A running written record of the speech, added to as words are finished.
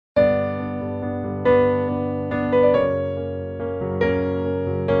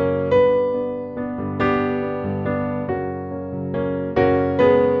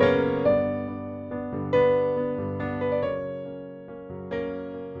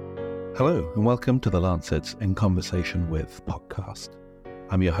Hello and welcome to the Lancet's In Conversation With podcast.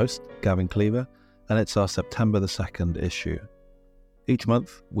 I'm your host, Gavin Cleaver, and it's our September the 2nd issue. Each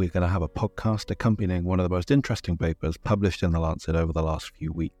month, we're going to have a podcast accompanying one of the most interesting papers published in the Lancet over the last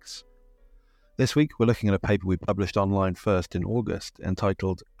few weeks. This week, we're looking at a paper we published online first in August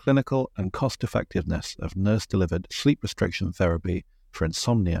entitled Clinical and Cost-Effectiveness of Nurse-Delivered Sleep Restriction Therapy for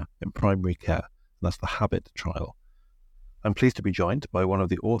Insomnia in Primary Care, and that's the HABIT trial. I'm pleased to be joined by one of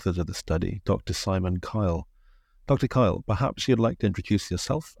the authors of the study, Dr. Simon Kyle. Dr. Kyle, perhaps you'd like to introduce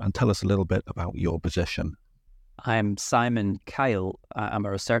yourself and tell us a little bit about your position. I'm Simon Kyle. I'm a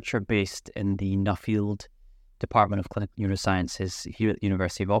researcher based in the Nuffield Department of Clinical Neurosciences here at the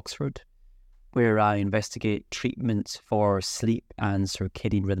University of Oxford, where I investigate treatments for sleep and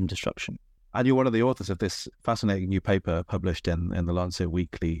circadian rhythm disruption. And you're one of the authors of this fascinating new paper published in the Lancet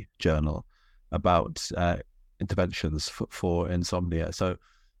Weekly Journal about interventions for insomnia. So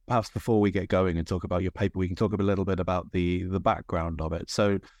perhaps before we get going and talk about your paper, we can talk a little bit about the background of it.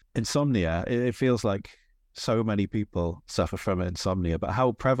 So insomnia, it feels like so many people suffer from insomnia, but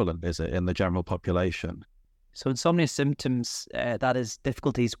how prevalent is it in the general population? So insomnia symptoms, that is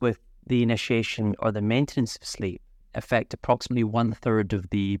difficulties with the initiation or the maintenance of sleep, affect approximately 1/3 of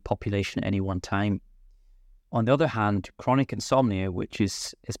the population at any one time. On the other hand, chronic insomnia, which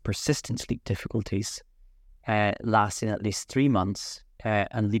is persistent sleep difficulties, lasting at least 3 months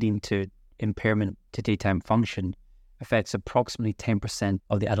and leading to impairment to daytime function, affects approximately 10%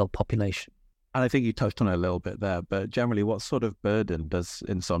 of the adult population. And I think you touched on it a little bit there, but generally, what sort of burden does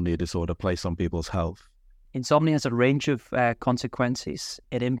insomnia disorder place on people's health? Insomnia has a range of consequences.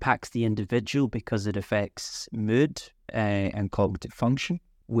 It impacts the individual because it affects mood and cognitive function,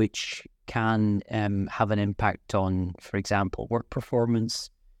 which can have an impact on, for example, work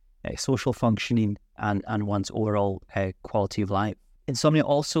performance, social functioning, and one's overall quality of life. Insomnia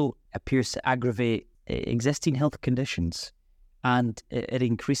also appears to aggravate existing health conditions, and it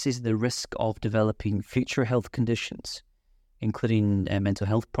increases the risk of developing future health conditions, including mental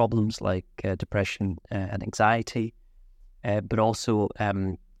health problems like depression and anxiety, but also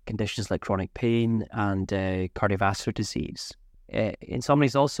conditions like chronic pain and cardiovascular disease. Insomnia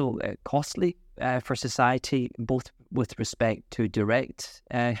is also costly for society, both with respect to direct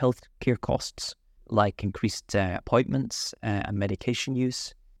healthcare costs, like increased appointments and medication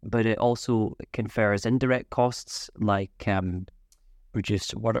use, but it also confers indirect costs like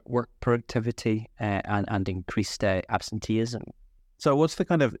reduced work productivity and increased absenteeism. So what's the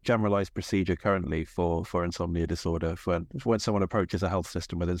kind of generalized procedure currently for insomnia disorder? When someone approaches a health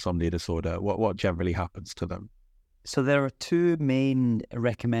system with insomnia disorder, what generally happens to them? So there are two main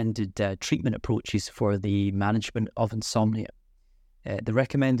recommended treatment approaches for the management of insomnia. The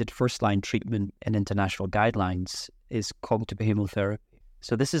recommended first-line treatment in international guidelines is cognitive behavioral therapy.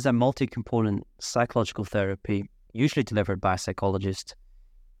 So this is a multi-component psychological therapy, usually delivered by a psychologist,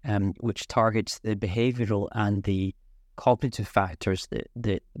 which targets the behavioral and the cognitive factors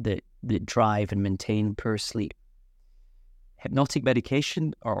that drive and maintain poor sleep. Hypnotic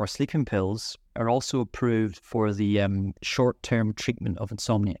medication or sleeping pills are also approved for the short-term treatment of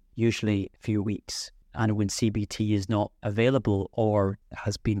insomnia, usually a few weeks, and when CBT is not available or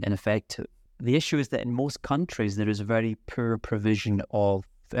has been ineffective. The issue is that in most countries there is a very poor provision of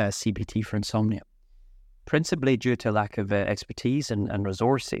CBT for insomnia, principally due to a lack of expertise and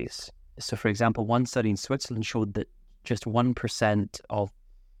resources. So, for example, one study in Switzerland showed that just 1% of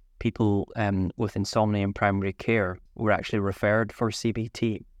people with insomnia in primary care were actually referred for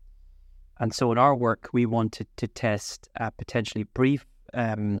CBT. And so in our work, we wanted to test a potentially brief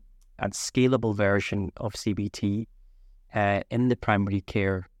and scalable version of CBT in the primary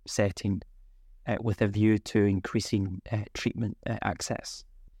care setting with a view to increasing treatment access.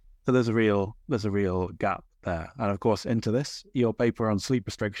 So there's a real gap there. And of course, into this, your paper on sleep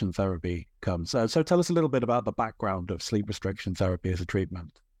restriction therapy comes. So tell us a little bit about the background of sleep restriction therapy as a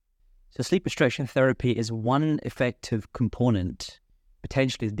treatment. So sleep restriction therapy is one effective component,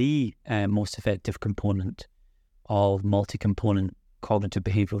 potentially the most effective component of multi-component cognitive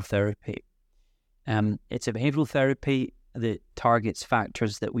behavioral therapy. It's a behavioral therapy that targets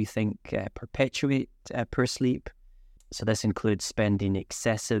factors that we think perpetuate poor sleep. So this includes spending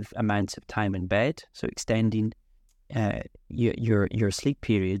excessive amounts of time in bed, so extending your sleep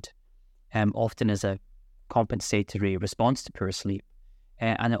period, often as a compensatory response to poor sleep.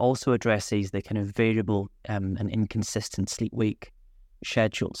 And it also addresses the kind of variable and inconsistent sleep-wake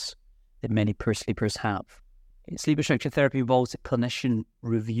schedules that many poor sleepers have. Sleep restriction therapy involves a clinician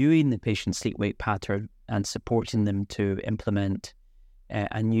reviewing the patient's sleep-wake pattern and supporting them to implement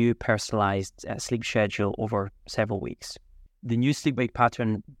a new personalised sleep schedule over several weeks. The new sleep-wake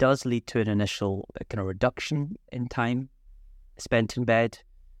pattern does lead to an initial kind of reduction in time spent in bed.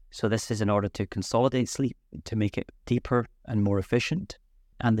 So this is in order to consolidate sleep, to make it deeper and more efficient.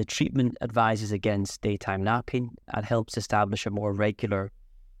 And the treatment advises against daytime napping and helps establish a more regular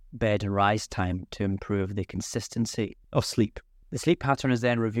bed and rise time to improve the consistency of sleep. The sleep pattern is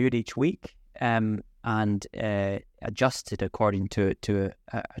then reviewed each week and adjusted according to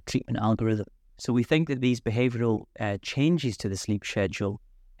a treatment algorithm. So we think that these behavioural changes to the sleep schedule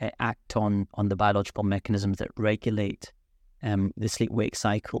act on the biological mechanisms that regulate the sleep-wake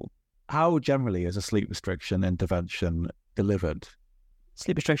cycle. How generally is a sleep restriction intervention delivered?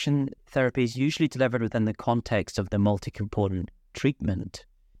 Sleep restriction therapy is usually delivered within the context of the multi-component treatment.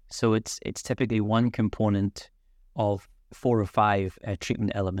 So it's typically one component of 4 or 5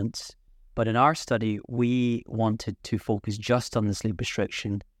 treatment elements. But in our study, we wanted to focus just on the sleep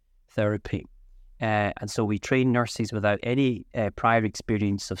restriction therapy. And so we trained nurses without any prior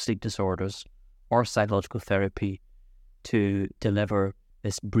experience of sleep disorders or psychological therapy to deliver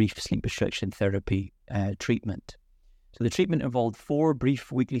this brief sleep restriction therapy treatment. So the treatment involved 4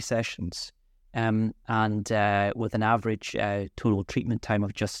 brief weekly sessions and with an average total treatment time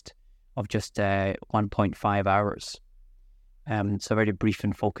of just 1.5 hours. So very brief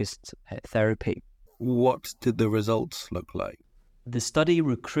and focused therapy. What did the results look like? The study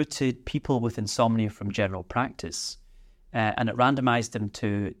recruited people with insomnia from general practice, and it randomized them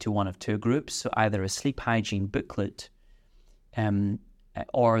to one of 2 groups, so either a sleep hygiene booklet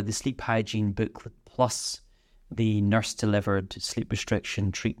or the sleep hygiene booklet plus the nurse-delivered sleep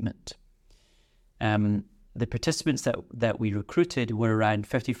restriction treatment. The participants that we recruited were around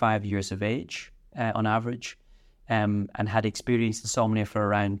 55 years of age on average and had experienced insomnia for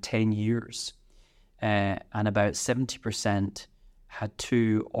around 10 years. And about 70% had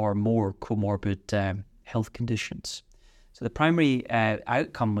 2 or more comorbid health conditions. So the primary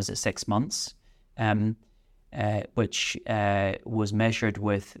outcome was at 6 months, which was measured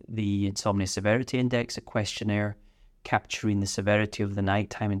with the Insomnia Severity Index, a questionnaire capturing the severity of the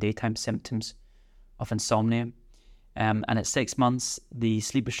nighttime and daytime symptoms of insomnia. And at 6 months, the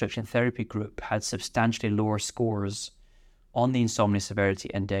sleep restriction therapy group had substantially lower scores on the Insomnia Severity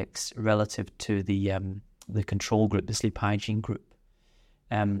Index relative to the control group, the sleep hygiene group.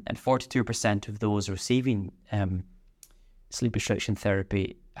 And 42% of those receiving sleep restriction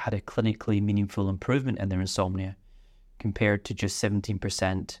therapy had a clinically meaningful improvement in their insomnia compared to just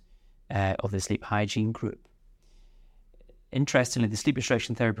 17% of the sleep hygiene group. Interestingly, the sleep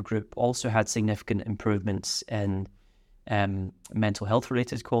restriction therapy group also had significant improvements in mental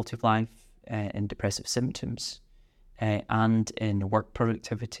health-related quality of life, in depressive symptoms, and in work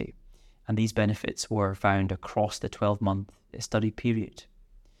productivity. And these benefits were found across the 12-month study period.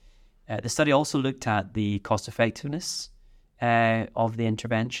 The study also looked at the cost effectiveness of the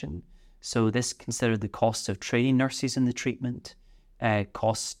intervention. So this considered the cost of training nurses in the treatment,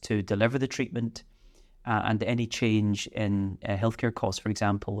 costs to deliver the treatment, and any change in healthcare costs, for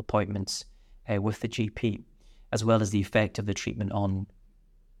example, appointments with the GP, as well as the effect of the treatment on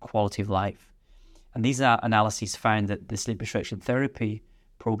quality of life. And these analyses found that the sleep restriction therapy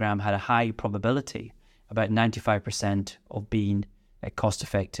program had a high probability, about 95%, of being cost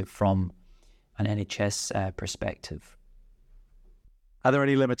effective from an NHS perspective. Are there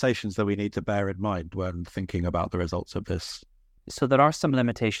any limitations that we need to bear in mind when thinking about the results of this? So there are some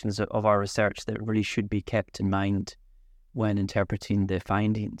limitations of our research that really should be kept in mind when interpreting the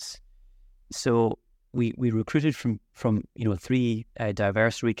findings. So we recruited from 3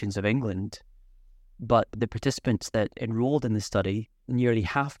 diverse regions of England, but the participants that enrolled in the study, nearly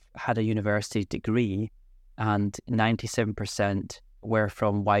half had a university degree and 97% were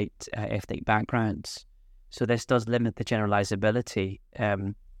from white ethnic backgrounds. So this does limit the generalizability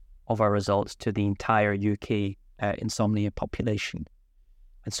of our results to the entire UK insomnia population.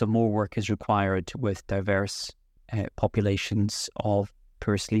 And so more work is required with diverse populations of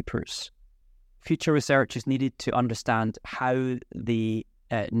poor sleepers. Future research is needed to understand how the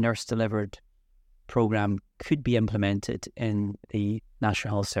nurse-delivered program could be implemented in the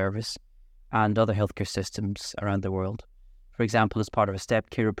National Health Service and other healthcare systems around the world. For example, as part of a step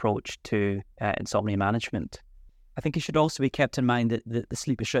care approach to insomnia management. I think it should also be kept in mind that the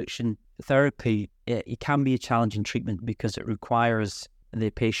sleep restriction therapy, it can be a challenging treatment because it requires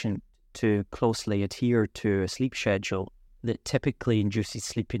the patient to closely adhere to a sleep schedule that typically induces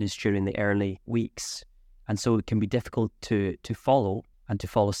sleepiness during the early weeks. And so it can be difficult to follow and to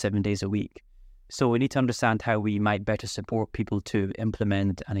follow 7 days a week. So we need to understand how we might better support people to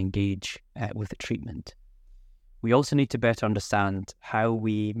implement and engage with the treatment. We also need to better understand how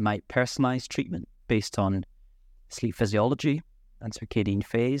we might personalize treatment based on sleep physiology and circadian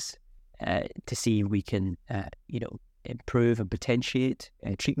phase to see if we can, improve and potentiate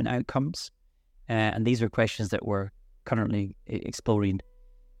treatment outcomes. And these are questions that we're currently exploring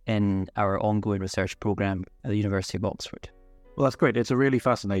in our ongoing research program at the University of Oxford. Well, that's great. It's a really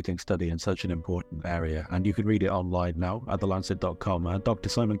fascinating study in such an important area, and you can read it online now at thelancet.com. Dr.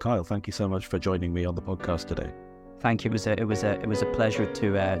 Simon Kyle, thank you so much for joining me on the podcast today. Thank you. It was a pleasure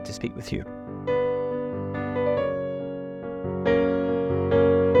to speak with you.